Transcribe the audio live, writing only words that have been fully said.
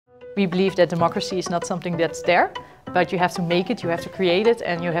We believe that democracy is not something that's there, but you have to make it, you have to create it,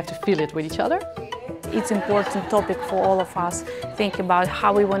 and you have to feel it with each other. It's an important topic for all of us. Think about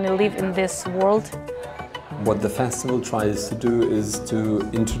how we want to live in this world. What the festival tries to do is to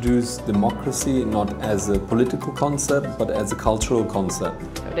introduce democracy not as a political concept, but as a cultural concept.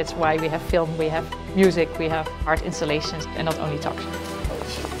 So that's why we have film, we have music, we have art installations, and not only talk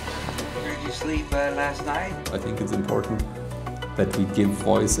shows. Where did you sleep last night? I think it's important that we give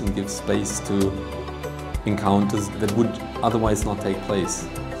voice and give space to encounters that would otherwise not take place.